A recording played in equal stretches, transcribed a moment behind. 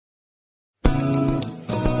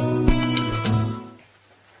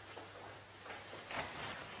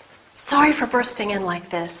Sorry for bursting in like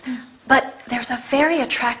this, but there's a very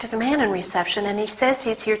attractive man in reception, and he says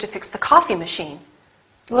he's here to fix the coffee machine.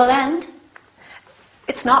 Well, and?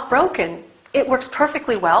 It's not broken. It works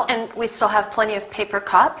perfectly well, and we still have plenty of paper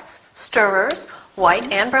cups, stirrers,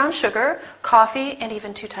 white and brown sugar, coffee, and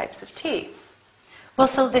even 2 types of tea. Well,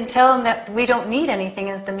 so then tell him that we don't need anything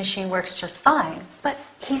and that the machine works just fine. But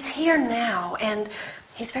he's here now, and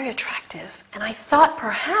he's very attractive, and I thought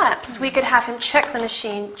perhaps we could have him check the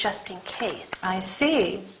machine just in case. I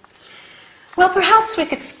see. Well, perhaps we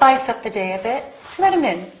could spice up the day a bit. Let him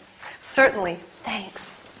in. Certainly.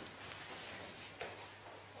 Thanks.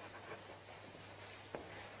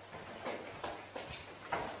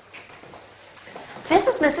 This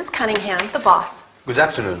is Mrs. Cunningham, the boss. Good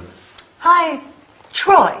afternoon. Hi,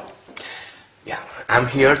 Troy. Yeah, I'm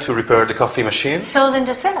here to repair the coffee machine. So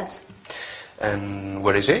Linda says. And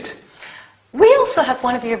where is it? We also have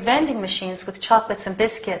one of your vending machines with chocolates and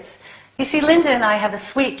biscuits. You see, Linda and I have a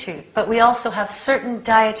sweet tooth, but we also have certain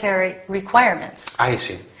dietary requirements. I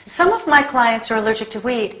see. Some of my clients are allergic to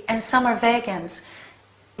wheat, and some are vegans.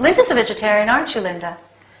 Linda's a vegetarian, aren't you, Linda?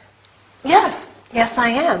 Yes, I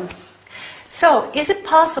am. So, is it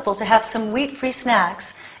possible to have some wheat-free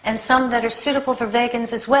snacks and some that are suitable for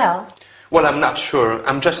vegans as well? Well, I'm not sure.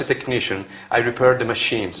 I'm just a technician. I repair the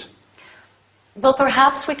machines. Well,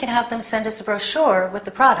 perhaps we can have them send us a brochure with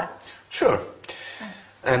the products. Sure.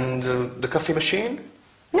 And the coffee machine?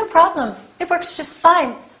 No problem. It works just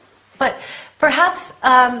fine. But perhaps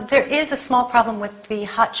there is a small problem with the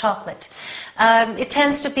hot chocolate. It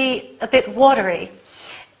tends to be a bit watery.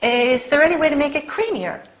 Is there any way to make it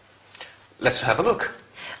creamier? Let's have a look.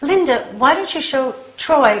 Linda, why don't you show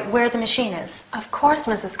Troy where the machine is? Of course,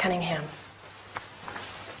 Mrs. Cunningham.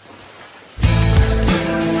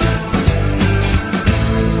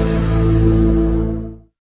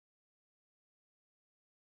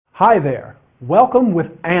 Hi there. Welcome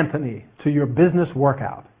with Anthony to your business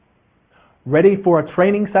workout. Ready for a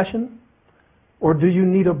training session? Or do you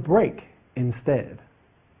need a break instead?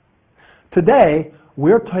 Today,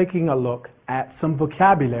 we're taking a look at some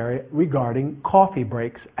vocabulary regarding coffee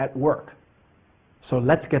breaks at work. So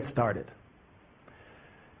let's get started.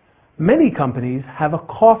 Many companies have a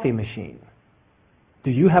coffee machine.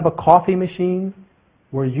 Do you have a coffee machine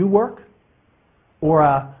where you work? Or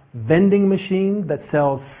a vending machine that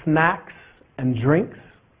sells snacks and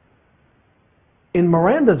drinks? In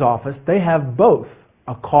Miranda's office, they have both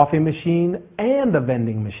a coffee machine and a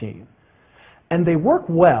vending machine. And they work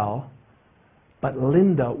well, but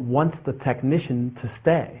Linda wants the technician to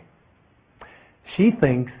stay. She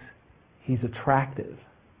thinks he's attractive,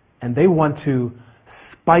 and they want to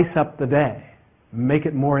spice up the day, make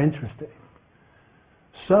it more interesting.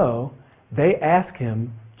 So they ask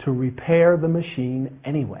him to repair the machine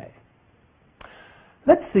anyway.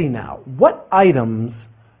 Let's see now, what items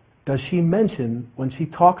does she mention when she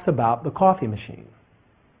talks about the coffee machine?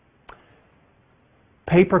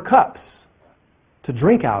 Paper cups to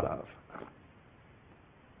drink out of.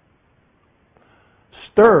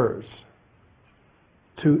 Stirs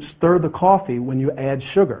to stir the coffee when you add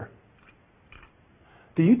sugar.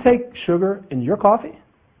 Do you take sugar in your coffee?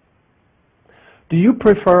 Do you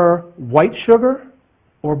prefer white sugar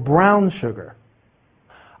or brown sugar?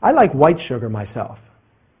 I like white sugar myself.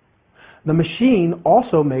 The machine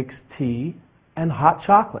also makes tea and hot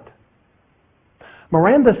chocolate.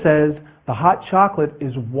 Miranda says the hot chocolate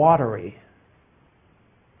is watery.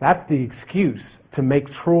 That's the excuse to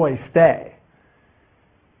make Troy stay.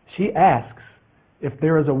 She asks if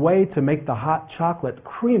there is a way to make the hot chocolate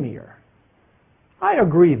creamier. I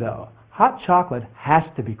agree, though. Hot chocolate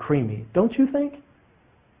has to be creamy, don't you think?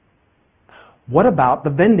 What about the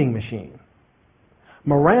vending machine?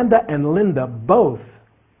 Miranda and Linda both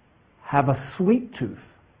have a sweet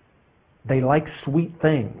tooth. They like sweet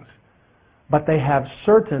things, but they have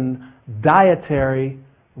certain dietary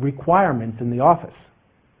requirements in the office.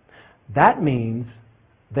 That means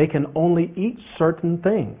they can only eat certain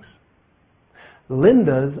things.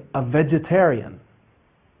 Linda's a vegetarian,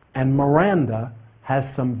 and Miranda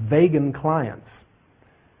has some vegan clients.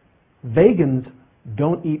 Vegans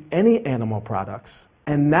don't eat any animal products,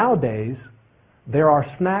 and nowadays there are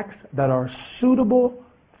snacks that are suitable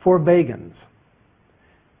for vegans.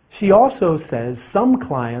 She also says some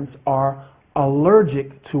clients are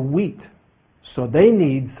allergic to wheat, so they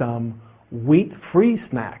need some wheat-free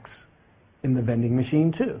snacks in the vending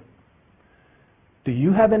machine too. Do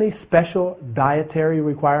you have any special dietary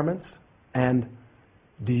requirements? And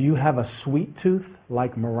do you have a sweet tooth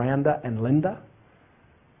like Miranda and Linda?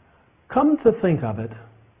 Come to think of it,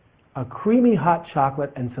 a creamy hot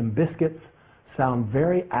chocolate and some biscuits sound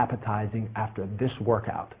very appetizing after this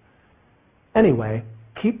workout. Anyway,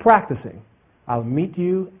 keep practicing. I'll meet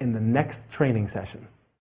you in the next training session.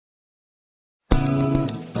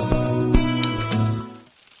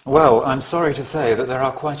 Well, I'm sorry to say that there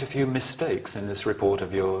are quite a few mistakes in this report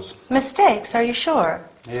of yours. Mistakes, are you sure?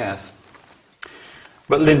 Yes.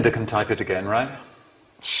 But Linda can type it again, right?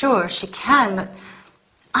 Sure, she can, but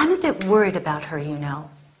I'm a bit worried about her, you know.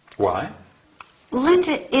 Why?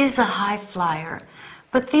 Linda is a high flyer,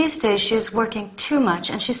 but these days she is working too much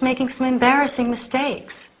and she's making some embarrassing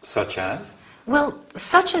mistakes. Such as? Well,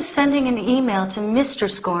 such as sending an email to Mr.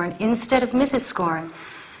 Scorn instead of Mrs. Scorn.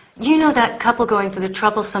 You know that couple going through the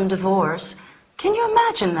troublesome divorce. Can you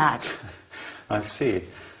imagine that? I see.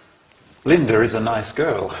 Linda is a nice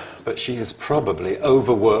girl, but she is probably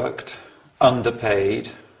overworked, underpaid,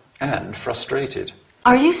 and frustrated.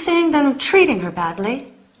 Are you saying that I'm treating her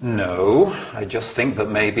badly? No, I just think that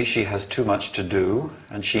maybe she has too much to do,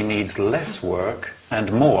 and she needs less work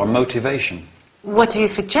and more motivation. What do you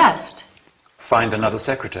suggest? Find another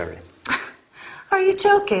secretary. Are you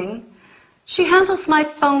joking? She handles my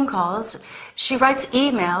phone calls, she writes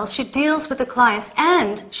emails, she deals with the clients,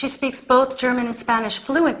 and she speaks both German and Spanish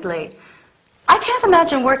fluently. I can't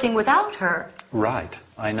imagine working without her. Right,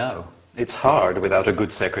 I know. It's hard without a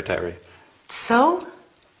good secretary. So?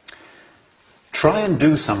 Try and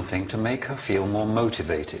do something to make her feel more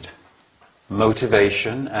motivated.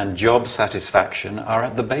 Motivation and job satisfaction are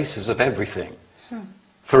at the basis of everything.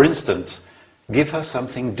 For instance, give her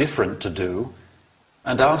something different to do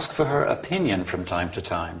and ask for her opinion from time to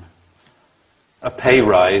time. A pay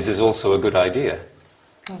rise is also a good idea.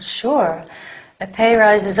 Oh, sure. A pay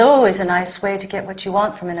rise is always a nice way to get what you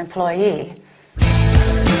want from an employee.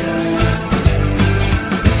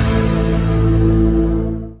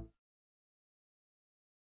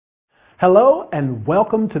 Hello and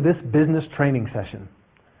welcome to this business training session.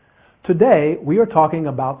 Today we are talking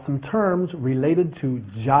about some terms related to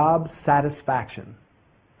job satisfaction.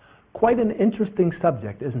 Quite an interesting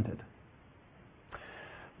subject, isn't it?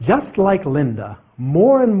 Just like Linda,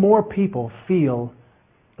 more and more people feel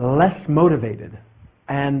less motivated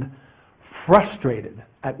and frustrated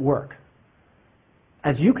at work.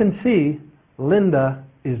 As you can see, Linda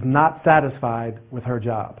is not satisfied with her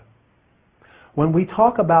job. When we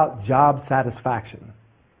talk about job satisfaction,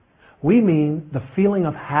 we mean the feeling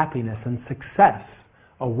of happiness and success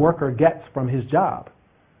a worker gets from his job.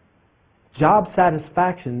 Job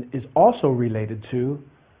satisfaction is also related to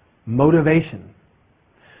motivation.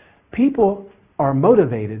 People are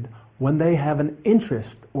motivated when they have an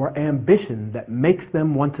interest or ambition that makes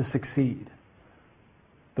them want to succeed.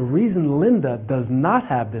 The reason Linda does not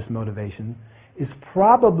have this motivation is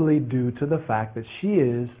probably due to the fact that she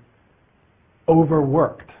is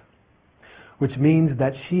overworked, which means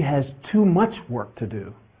that she has too much work to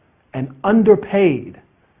do, and underpaid,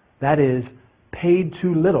 that is, paid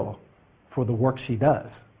too little for the work she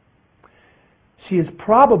does. She is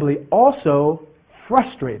probably also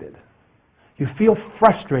frustrated. You feel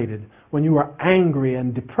frustrated when you are angry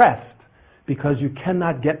and depressed because you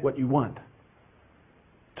cannot get what you want.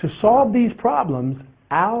 To solve these problems,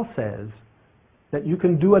 Al says that you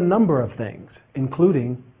can do a number of things,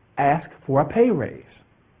 including ask for a pay raise,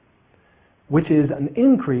 which is an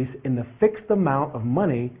increase in the fixed amount of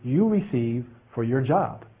money you receive for your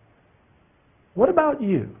job. What about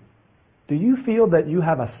you? Do you feel that you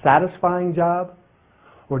have a satisfying job,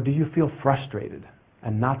 or do you feel frustrated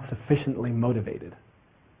and not sufficiently motivated?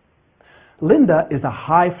 Linda is a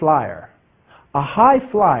high flyer. A high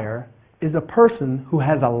flyer is a person who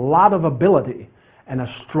has a lot of ability and a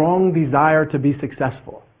strong desire to be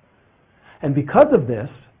successful. And because of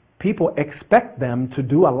this, people expect them to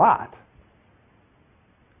do a lot.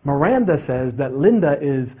 Miranda says that Linda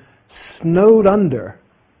is snowed under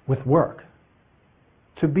with work.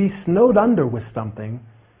 To be snowed under with something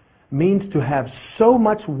means to have so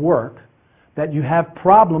much work that you have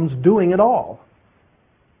problems doing it all.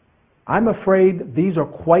 I'm afraid these are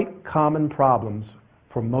quite common problems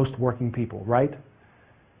for most working people, right?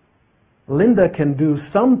 Linda can do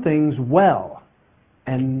some things well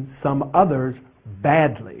and some others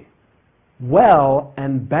badly. Well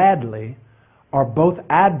and badly are both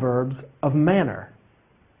adverbs of manner.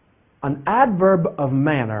 An adverb of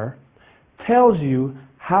manner tells you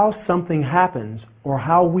how something happens or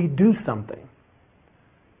how we do something.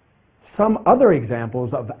 Some other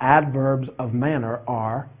examples of adverbs of manner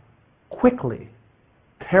are quickly,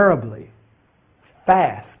 terribly,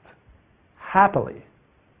 fast, happily,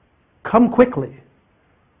 come quickly,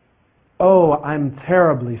 oh, I'm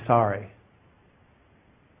terribly sorry.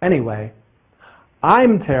 Anyway,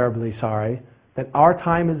 I'm terribly sorry that our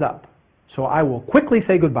time is up, so I will quickly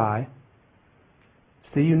say goodbye.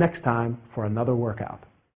 See you next time for another workout.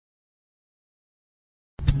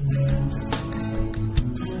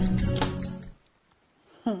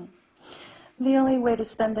 The only way to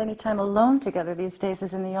spend any time alone together these days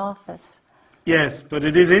is in the office. Yes, but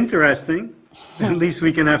it is interesting. At least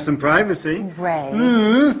we can have some privacy. Ray,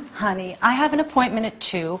 honey, I have an appointment at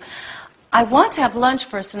 2. I want to have lunch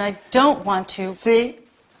first, and I don't want to... See,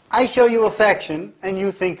 I show you affection, and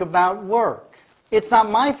you think about work. It's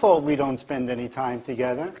not my fault we don't spend any time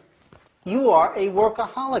together. You are a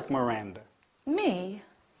workaholic, Miranda. Me?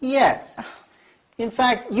 Yes. In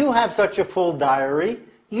fact, you have such a full diary,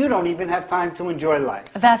 you don't even have time to enjoy life.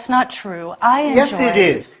 That's not true. I enjoy... Yes, it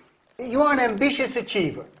is. You are an ambitious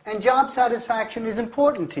achiever, and job satisfaction is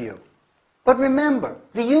important to you. But remember,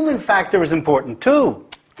 the human factor is important too.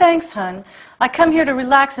 Thanks, hon. I come here to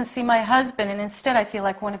relax and see my husband, and instead I feel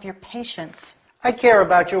like one of your patients. I care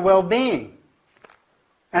about your well-being.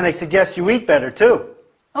 And I suggest you eat better too.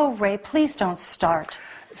 Oh, Ray, please don't start.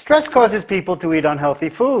 Stress causes people to eat unhealthy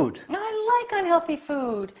food. I like unhealthy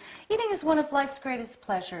food. Eating is one of life's greatest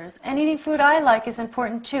pleasures, and eating food I like is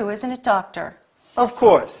important too, isn't it, Doctor? Of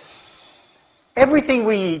course. Everything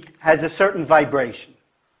we eat has a certain vibration.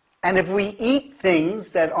 And if we eat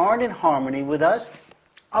things that aren't in harmony with us,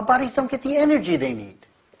 our bodies don't get the energy they need.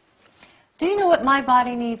 Do you know what my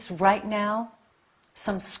body needs right now?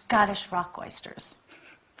 Some Scottish rock oysters.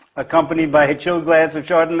 Accompanied by a chilled glass of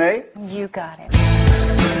Chardonnay? You got it.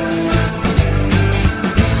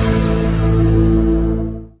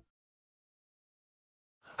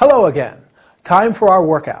 Hello again. Time for our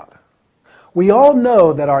workout. We all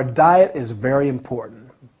know that our diet is very important,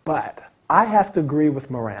 but I have to agree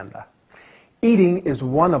with Miranda. Eating is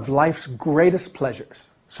one of life's greatest pleasures,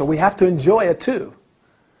 so we have to enjoy it too.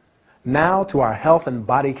 Now to our health and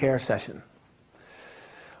body care session.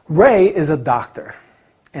 Ray is a doctor,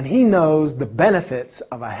 and he knows the benefits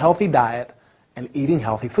of a healthy diet and eating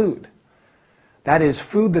healthy food. That is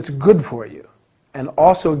food that's good for you and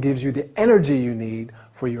also gives you the energy you need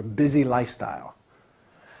for your busy lifestyle.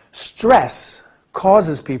 Stress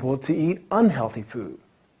causes people to eat unhealthy food.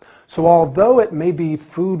 So although it may be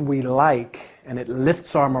food we like and it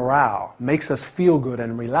lifts our morale, makes us feel good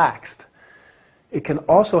and relaxed, it can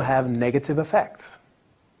also have negative effects.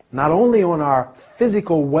 Not only on our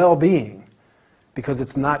physical well-being, because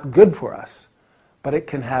it's not good for us, but it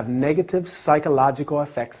can have negative psychological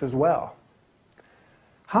effects as well.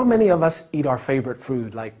 How many of us eat our favorite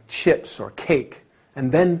food like chips or cake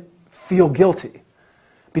and then feel guilty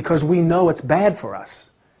because we know it's bad for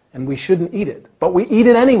us and we shouldn't eat it, but we eat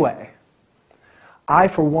it anyway? I,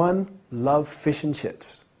 for one, love fish and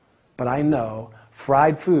chips, but I know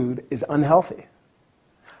fried food is unhealthy.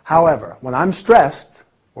 However, when I'm stressed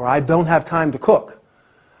or I don't have time to cook,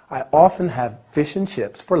 I often have fish and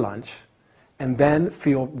chips for lunch and then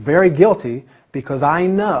feel very guilty because I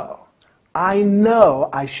know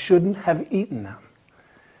I shouldn't have eaten them.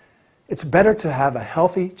 It's better to have a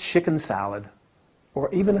healthy chicken salad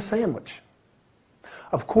or even a sandwich.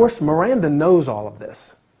 Of course, Miranda knows all of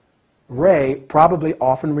this. Ray probably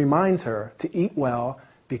often reminds her to eat well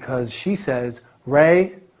because she says,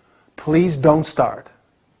 "Ray, please don't start."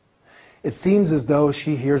 It seems as though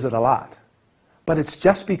she hears it a lot, but it's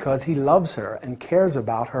just because he loves her and cares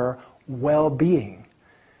about her well-being.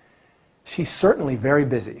 She's certainly very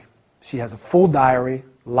busy. She has a full diary,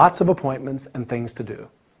 lots of appointments and things to do.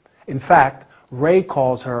 In fact, Ray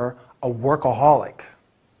calls her a workaholic,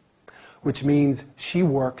 which means she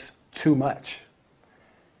works too much.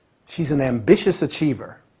 She's an ambitious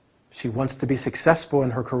achiever. She wants to be successful in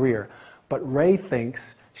her career, but Ray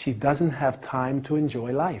thinks she doesn't have time to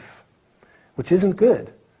enjoy life, which isn't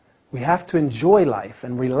good. We have to enjoy life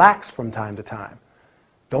and relax from time to time.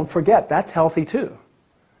 Don't forget, that's healthy too.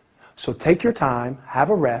 So take your time, have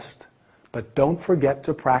a rest, but don't forget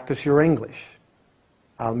to practice your English.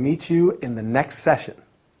 I'll meet you in the next session.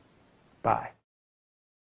 Bye.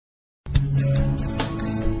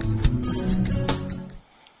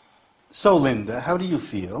 So, Linda, how do you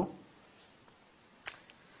feel?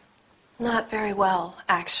 Not very well,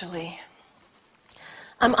 actually.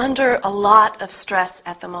 I'm under a lot of stress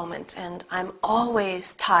at the moment, and I'm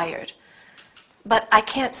always tired. But I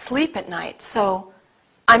can't sleep at night, so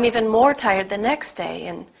I'm even more tired the next day,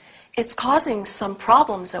 and it's causing some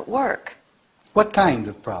problems at work. What kind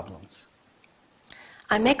of problems?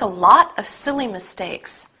 I make a lot of silly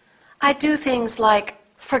mistakes. I do things like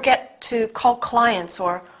forget to call clients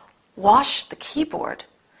or wash the keyboard.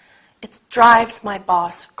 It drives my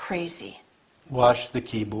boss crazy. Wash the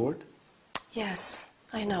keyboard? Yes,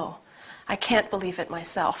 I know. I can't believe it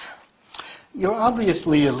myself. You're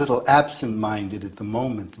obviously a little absent-minded at the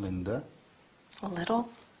moment, Linda. A little.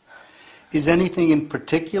 Is anything in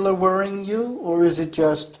particular worrying you, or is it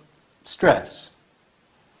just stress?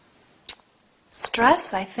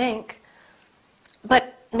 Stress, I think.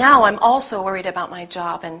 But now I'm also worried about my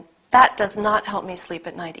job, and that does not help me sleep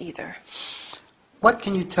at night either. What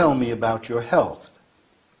can you tell me about your health?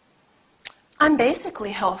 I'm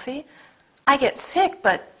basically healthy. I get sick,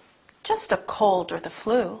 but just a cold or the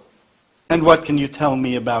flu. And what can you tell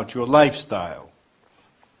me about your lifestyle?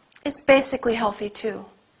 It's basically healthy too.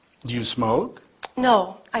 Do you smoke?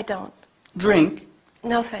 No, I don't. Drink?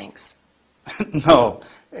 No thanks. No.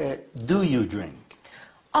 Do you drink?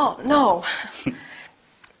 Oh, no.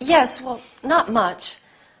 Yes, well, not much.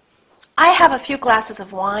 I have a few glasses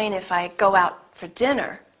of wine if I go out for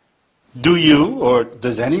dinner. Do you, or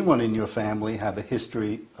does anyone in your family have a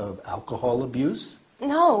history of alcohol abuse?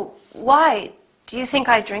 No, why? Do you think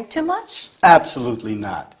I drink too much? Absolutely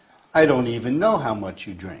not. I don't even know how much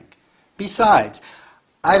you drink. Besides,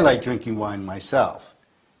 I like drinking wine myself.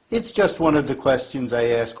 It's just one of the questions I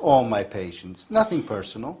ask all my patients, nothing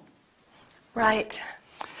personal. Right.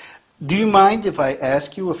 Do you mind if I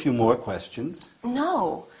ask you a few more questions?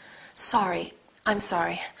 No. Sorry. I'm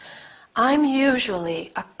sorry. I'm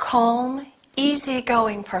usually a calm,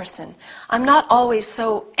 easygoing person. I'm not always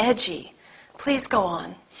so edgy. Please go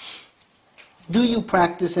on. Do you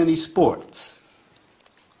practice any sports?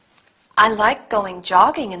 I like going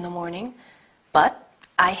jogging in the morning, but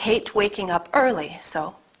I hate waking up early,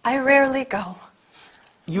 so I rarely go.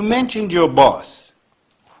 You mentioned your boss.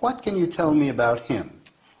 What can you tell me about him?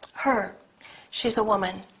 Her. She's a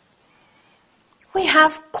woman. We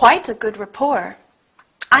have quite a good rapport.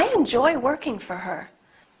 I enjoy working for her.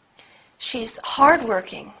 She's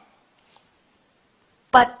hardworking,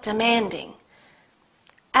 but demanding.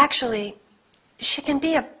 Actually, she can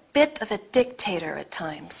be a bit of a dictator at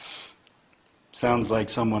times. Sounds like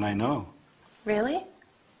someone I know. Really?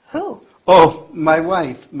 Who? Oh, my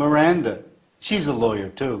wife, Miranda. She's a lawyer,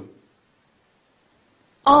 too.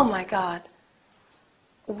 Oh, my God.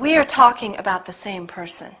 We're talking about the same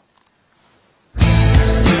person.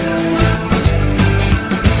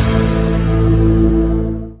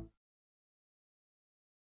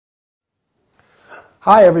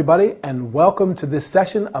 Hi everybody, and welcome to this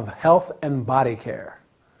session of Health and Body Care.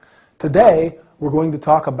 Today we're going to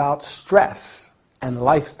talk about stress and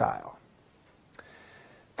lifestyle.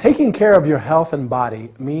 Taking care of your health and body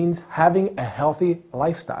means having a healthy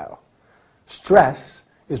lifestyle. Stress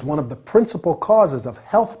is one of the principal causes of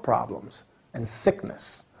health problems and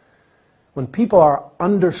sickness. When people are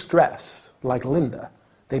under stress, like Linda,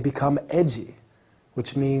 they become edgy,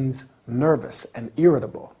 which means nervous and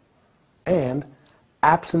irritable, and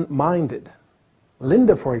absent-minded.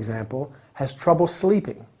 Linda, for example, has trouble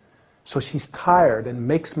sleeping, so she's tired and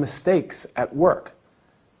makes mistakes at work.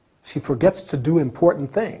 She forgets to do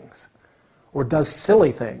important things, or does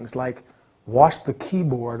silly things like wash the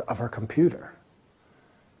keyboard of her computer.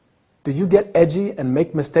 Do you get edgy and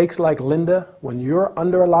make mistakes like Linda when you're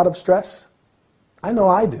under a lot of stress? I know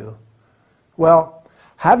I do. Well,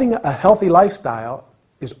 having a healthy lifestyle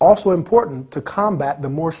is also important to combat the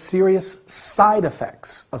more serious side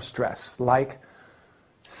effects of stress, like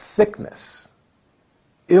sickness,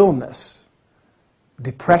 illness,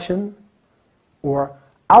 depression, or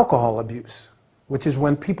alcohol abuse, which is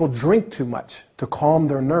when people drink too much to calm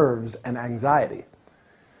their nerves and anxiety.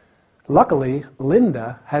 Luckily,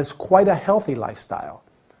 Linda has quite a healthy lifestyle.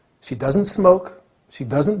 She doesn't smoke, she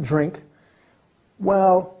doesn't drink.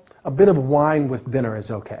 Well, a bit of wine with dinner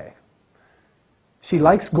is okay. She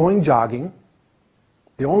likes going jogging.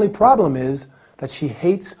 The only problem is that she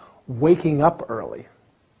hates waking up early.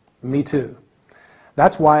 Me too.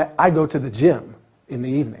 That's why I go to the gym in the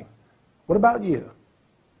evening. What about you?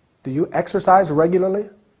 Do you exercise regularly?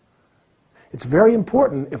 It's very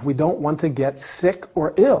important if we don't want to get sick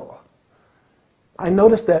or ill. I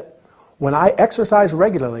notice that when I exercise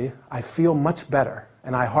regularly, I feel much better,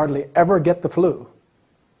 and I hardly ever get the flu.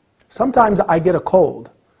 Sometimes I get a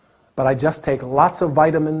cold, but I just take lots of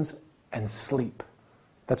vitamins and sleep.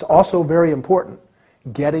 That's also very important,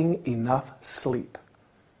 getting enough sleep.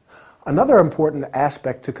 Another important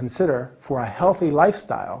aspect to consider for a healthy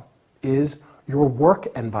lifestyle is your work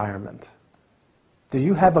environment. Do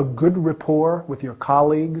you have a good rapport with your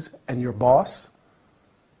colleagues and your boss?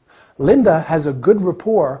 Linda has a good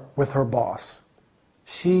rapport with her boss.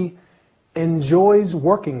 She enjoys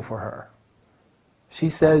working for her. She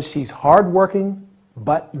says she's hardworking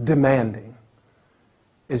but demanding.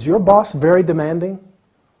 Is your boss very demanding,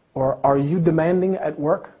 or are you demanding at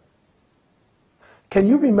work? Can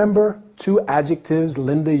you remember 2 adjectives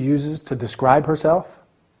Linda uses to describe herself?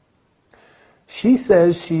 She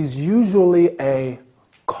says she's usually a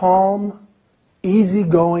calm,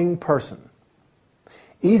 easygoing person.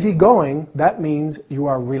 Easygoing, that means you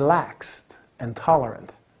are relaxed and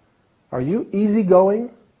tolerant. Are you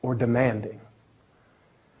easygoing or demanding?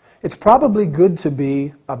 It's probably good to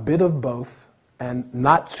be a bit of both and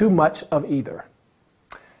not too much of either.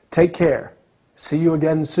 Take care. See you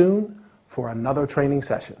again soon for another training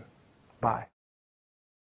session. Bye.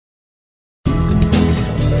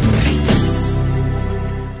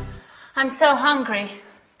 I'm so hungry.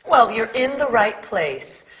 Well, you're in the right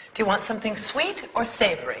place. Do you want something sweet or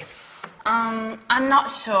savory? I'm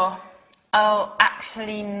not sure. Oh,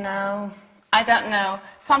 actually, no. I don't know.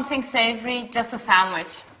 Something savory, just a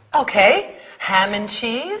sandwich. Okay. Ham and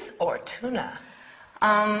cheese or tuna?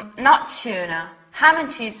 Not tuna. Ham and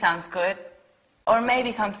cheese sounds good. Or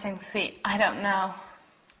maybe something sweet. I don't know.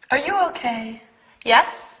 Are you okay?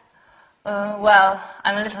 Yes? Well,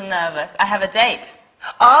 I'm a little nervous. I have a date.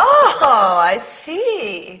 Oh, I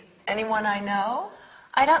see. Anyone I know?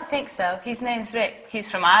 I don't think so. His name's Rick. He's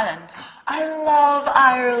from Ireland. I love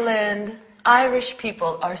Ireland. Irish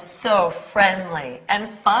people are so friendly and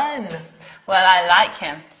fun. Well, I like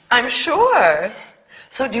him. I'm sure.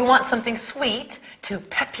 So do you want something sweet to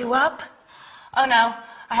pep you up? Oh, no.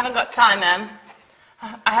 I haven't got time, Em.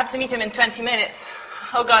 I have to meet him in 20 minutes.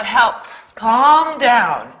 Oh, God, help. Calm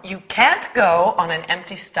down. You can't go on an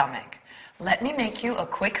empty stomach. Let me make you a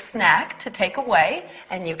quick snack to take away,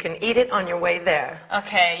 and you can eat it on your way there.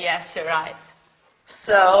 Okay, yes, you're right.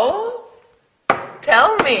 So,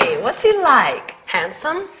 tell me, what's he like?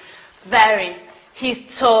 Handsome? Very.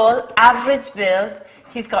 He's tall, average build.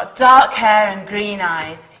 He's got dark hair and green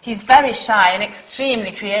eyes. He's very shy and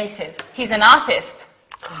extremely creative. He's an artist.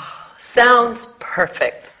 Oh, sounds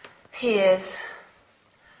perfect. He is.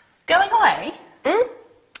 Going away?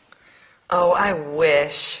 Oh, I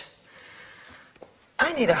wish.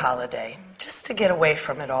 I need a holiday, just to get away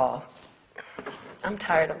from it all. I'm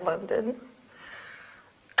tired of London.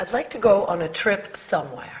 I'd like to go on a trip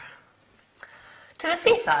somewhere. To the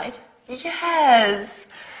seaside? Yes,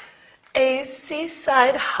 a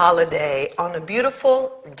seaside holiday on a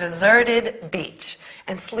beautiful, deserted beach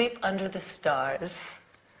and sleep under the stars.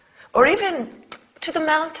 Or even to the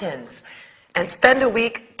mountains and spend a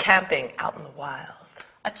week camping out in the wild.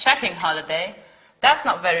 A trekking holiday? That's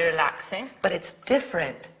not very relaxing. But it's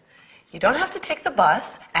different. You don't have to take the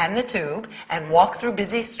bus and the tube and walk through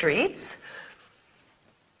busy streets.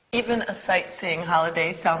 Even a sightseeing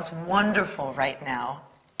holiday sounds wonderful right now.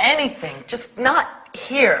 Anything, just not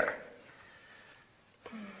here.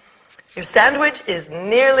 Your sandwich is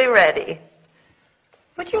nearly ready.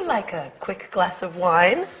 Would you like a quick glass of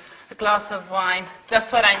wine? A glass of wine,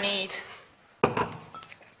 just what I need.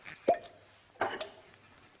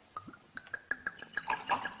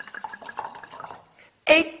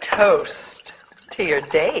 A toast to your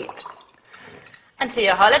date. And to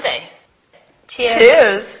your holiday. Cheers.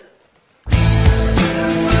 Cheers.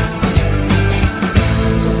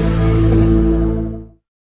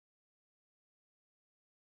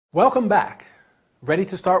 Welcome back. Ready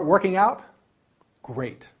to start working out?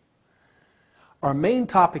 Great. Our main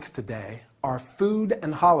topics today are food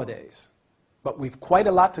and holidays, but we've quite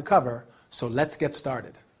a lot to cover, so let's get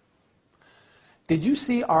started. Did you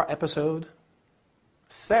see our episode?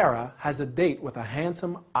 Sarah has a date with a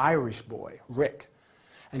handsome Irish boy, Rick,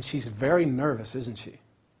 and she's very nervous, isn't she?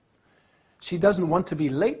 She doesn't want to be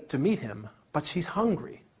late to meet him, but she's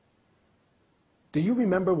hungry. Do you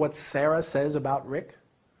remember what Sarah says about Rick?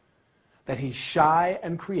 That he's shy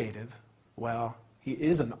and creative. Well, he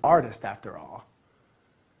is an artist after all.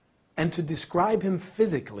 And to describe him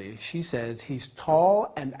physically, she says he's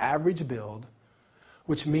tall and average build,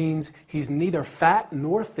 which means he's neither fat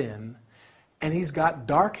nor thin, and he's got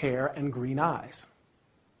dark hair and green eyes.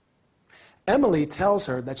 Emily tells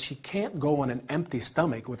her that she can't go on an empty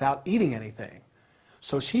stomach without eating anything,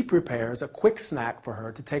 so she prepares a quick snack for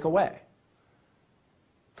her to take away.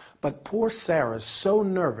 But poor Sarah's so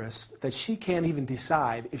nervous that she can't even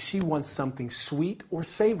decide if she wants something sweet or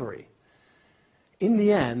savory. In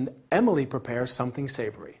the end, Emily prepares something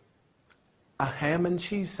savory, a ham and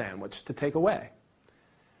cheese sandwich to take away.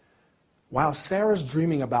 While Sarah's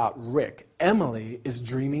dreaming about Rick, Emily is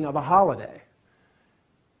dreaming of a holiday.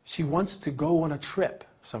 She wants to go on a trip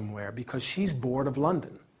somewhere because she's bored of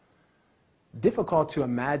London. Difficult to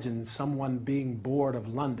imagine someone being bored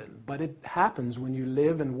of London, but it happens when you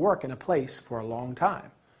live and work in a place for a long time.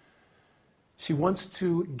 She wants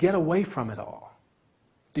to get away from it all.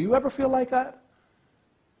 Do you ever feel like that?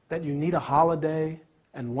 That you need a holiday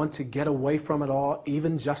and want to get away from it all,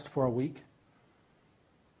 even just for a week?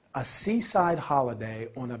 A seaside holiday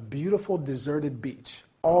on a beautiful deserted beach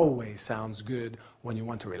always sounds good when you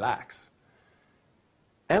want to relax.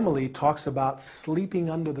 Emily talks about sleeping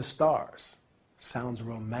under the stars. Sounds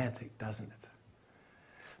romantic, doesn't it?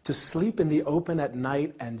 To sleep in the open at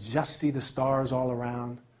night and just see the stars all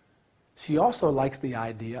around. She also likes the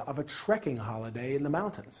idea of a trekking holiday in the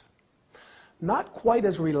mountains. Not quite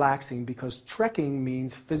as relaxing because trekking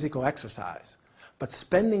means physical exercise, but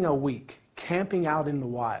spending a week camping out in the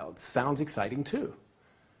wild sounds exciting too.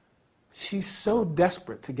 She's so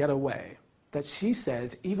desperate to get away that she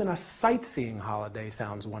says even a sightseeing holiday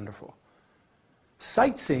sounds wonderful.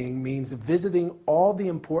 Sightseeing means visiting all the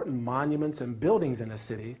important monuments and buildings in a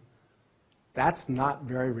city. That's not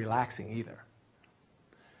very relaxing either.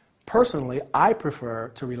 Personally, I prefer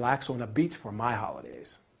to relax on a beach for my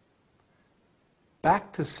holidays.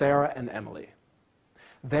 Back to Sarah and Emily.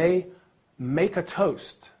 They make a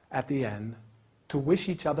toast at the end to wish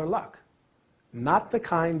each other luck. Not the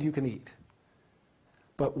kind you can eat.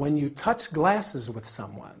 But when you touch glasses with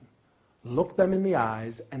someone, look them in the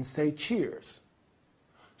eyes and say cheers.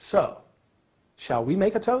 So, shall we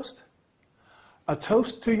make a toast? A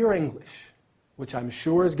toast to your English, which I'm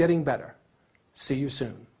sure is getting better. See you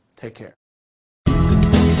soon. Take care.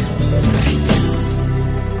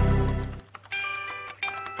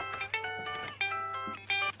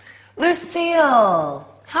 Lucille,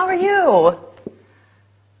 how are you?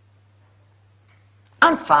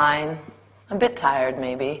 I'm fine. A bit tired,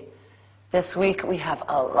 maybe. This week we have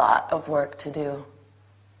a lot of work to do.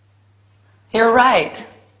 You're right.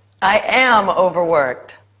 I am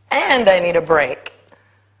overworked. And I need a break.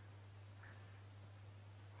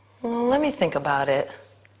 Well, let me think about it.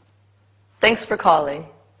 Thanks for calling.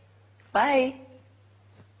 Bye.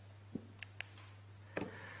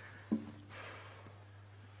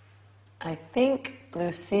 I think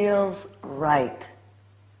Lucille's right.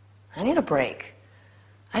 I need a break.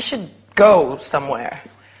 I should go somewhere.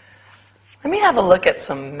 Let me have a look at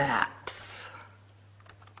some maps.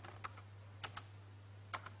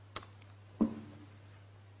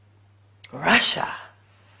 Russia.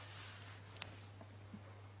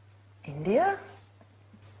 India.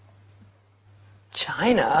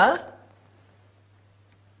 China.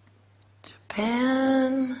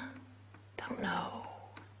 Japan. Don't know.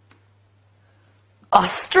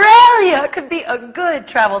 Australia could be a good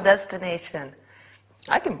travel destination.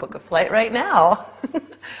 I can book a flight right now.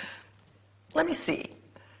 Let me see.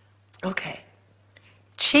 Okay.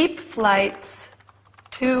 Cheap flights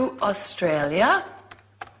to Australia.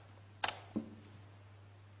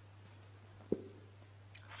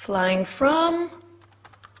 Flying from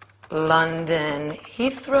London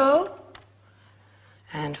Heathrow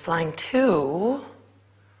and flying to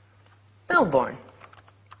Melbourne.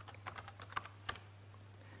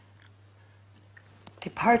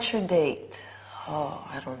 Departure date. Oh,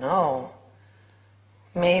 I don't know.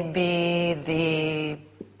 Maybe the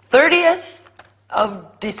 30th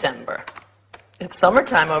of December. It's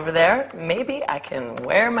summertime over there. Maybe I can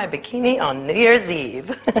wear my bikini on New Year's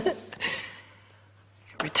Eve.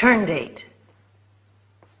 Return date.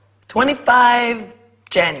 25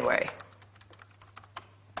 January.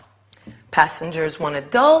 Passengers 1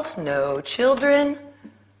 adult, no children.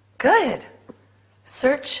 Good.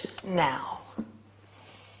 Search now.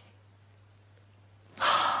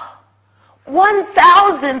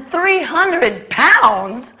 1,300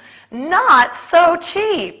 pounds? Not so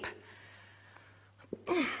cheap.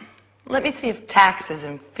 Let me see if taxes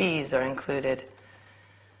and fees are included.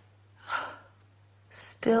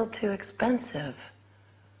 Still too expensive.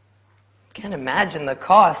 Can't imagine the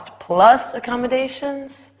cost plus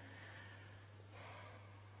accommodations.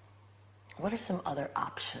 What are some other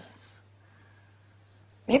options?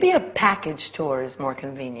 Maybe a package tour is more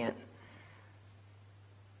convenient.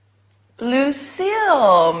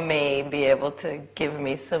 Lucille may be able to give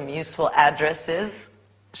me some useful addresses.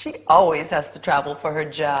 She always has to travel for her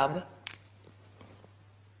job.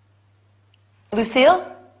 Lucille?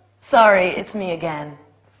 Sorry, it's me again.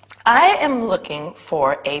 I am looking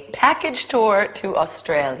for a package tour to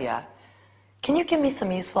Australia. Can you give me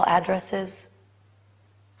some useful addresses?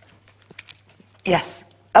 Yes.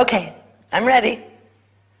 Okay, I'm ready.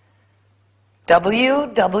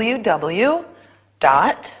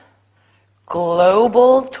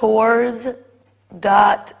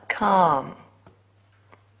 www.globaltours.com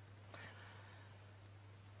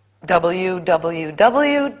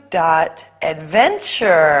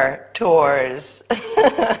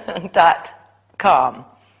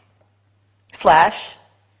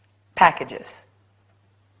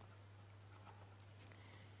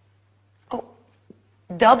Oh,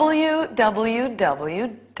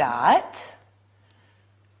 www.globaltours.com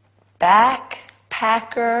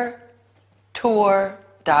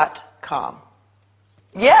Backpackertour.com.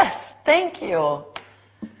 Yes, thank you.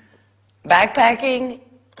 Backpacking,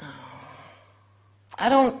 I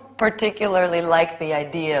don't particularly like the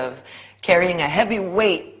idea of carrying a heavy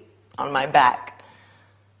weight on my back.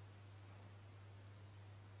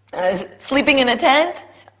 Sleeping in a tent,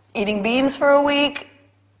 eating beans for a week,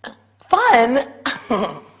 fun?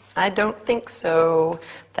 I don't think so.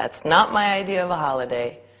 That's not my idea of a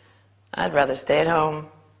holiday. I'd rather stay at home.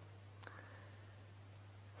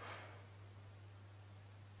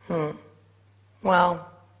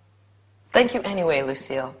 Well, thank you anyway,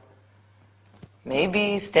 Lucille.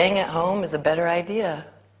 Maybe staying at home is a better idea.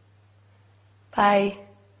 Bye.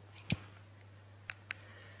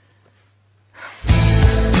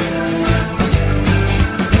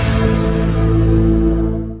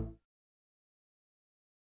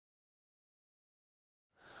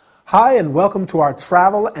 Hi, and welcome to our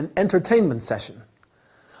travel and entertainment session.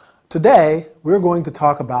 Today, we're going to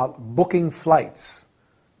talk about booking flights,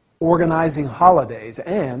 organizing holidays,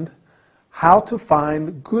 and how to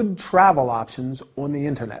find good travel options on the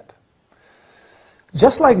internet.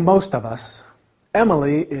 Just like most of us,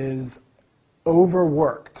 Emily is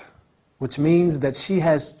overworked, which means that she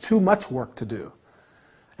has too much work to do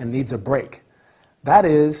and needs a break. That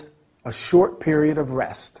is a short period of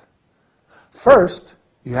rest. First,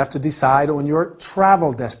 you have to decide on your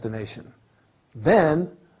travel destination.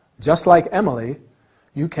 Then, just like Emily,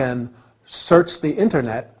 you can search the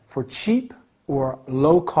internet for cheap or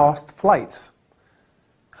low-cost flights.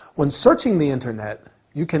 When searching the internet,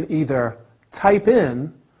 you can either type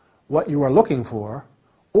in what you are looking for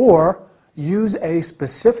or use a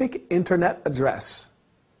specific internet address.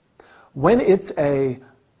 When it's a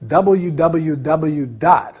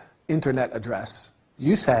www. Internet address,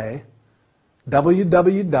 you say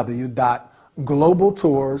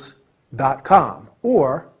www.globaltours.com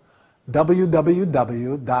or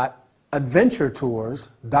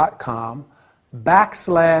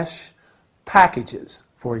www.adventuretours.com/packages,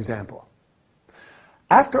 for example.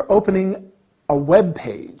 After opening a web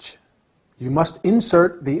page, you must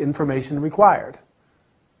insert the information required.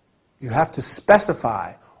 You have to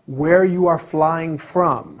specify where you are flying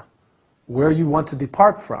from, where you want to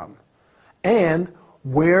depart from, and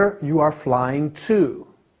where you are flying to,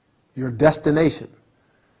 your destination.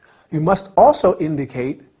 You must also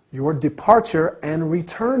indicate your departure and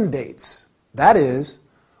return dates. That is,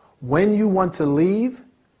 when you want to leave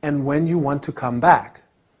and when you want to come back.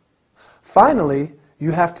 Finally, you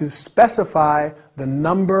have to specify the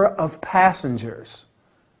number of passengers,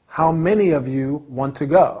 how many of you want to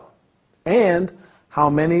go, and how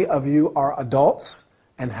many of you are adults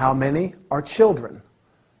and how many are children.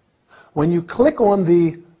 When you click on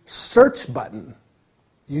the search button,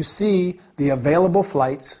 you see the available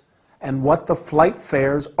flights and what the flight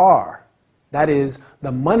fares are. That is,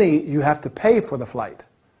 the money you have to pay for the flight.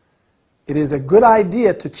 It is a good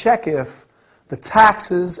idea to check if the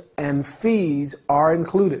taxes and fees are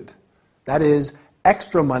included. That is,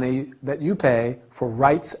 extra money that you pay for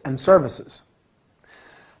rights and services.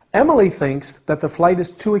 Emily thinks that the flight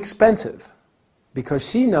is too expensive because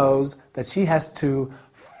she knows that she has to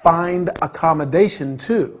find accommodation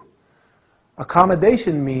too.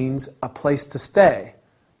 Accommodation means a place to stay,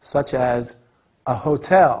 such as a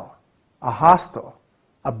hotel, a hostel,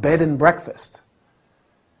 a bed and breakfast.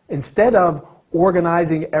 Instead of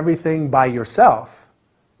organizing everything by yourself,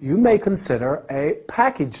 you may consider a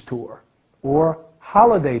package tour or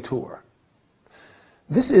holiday tour.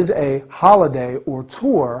 This is a holiday or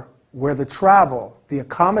tour where the travel, the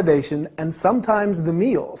accommodation, and sometimes the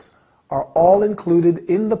meals are all included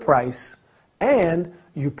in the price, and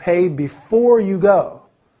you pay before you go.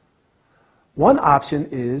 One option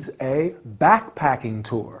is a backpacking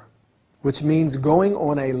tour, which means going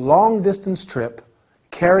on a long-distance trip,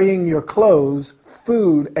 carrying your clothes,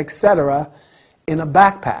 food, etc. in a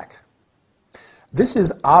backpack. This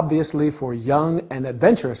is obviously for young and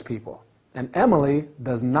adventurous people, and Emily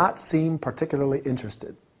does not seem particularly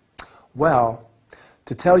interested. Well,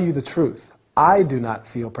 to tell you the truth, I do not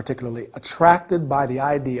feel particularly attracted by the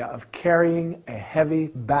idea of carrying a heavy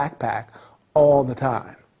backpack all the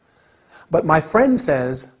time. But my friend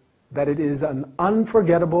says that it is an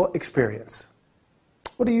unforgettable experience.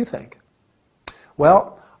 What do you think?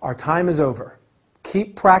 Well, our time is over.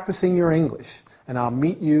 Keep practicing your English, and I'll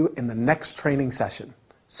meet you in the next training session.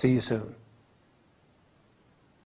 See you soon.